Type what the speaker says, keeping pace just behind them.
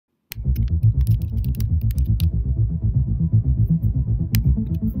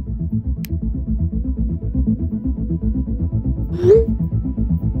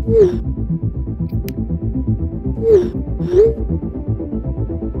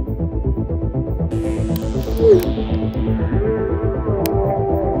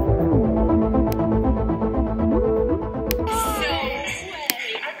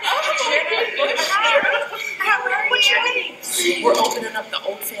We're opening up the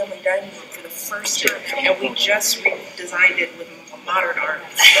old family dining room for the first time, and we just redesigned it with modern art.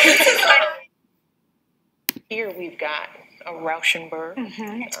 Here we've got a Rauschenberg.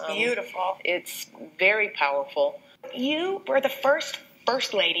 It's beautiful. It's very powerful. You were the first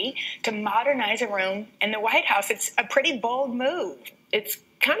lady to modernize a room in the White House. It's a pretty bold move. It's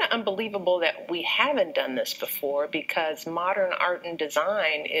kind of unbelievable that we haven't done this before, because modern art and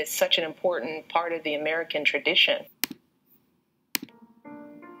design is such an important part of the American tradition.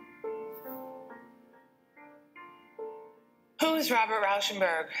 Who's Robert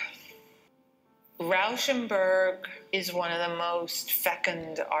Rauschenberg? Rauschenberg is one of the most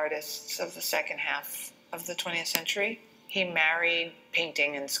fecund artists of the second half of the 20th century. He married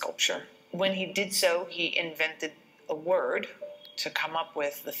painting and sculpture. When he did so, he invented a word to come up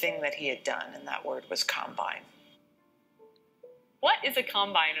with the thing that he had done, and that word was combine. What is a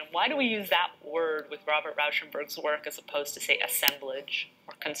combine, and why do we use that word with Robert Rauschenberg's work as opposed to, say, assemblage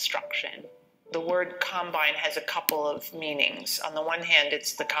or construction? The word combine has a couple of meanings. On the one hand,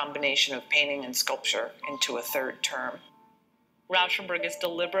 it's the combination of painting and sculpture into a third term. Rauschenberg is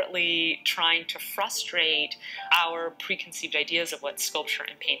deliberately trying to frustrate our preconceived ideas of what sculpture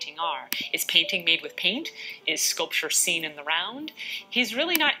and painting are. Is painting made with paint? Is sculpture seen in the round? He's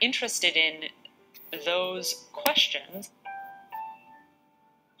really not interested in those questions.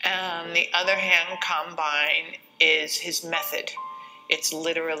 On the other hand, combine is his method. It's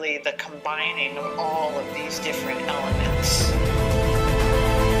literally the combining of all of these different elements.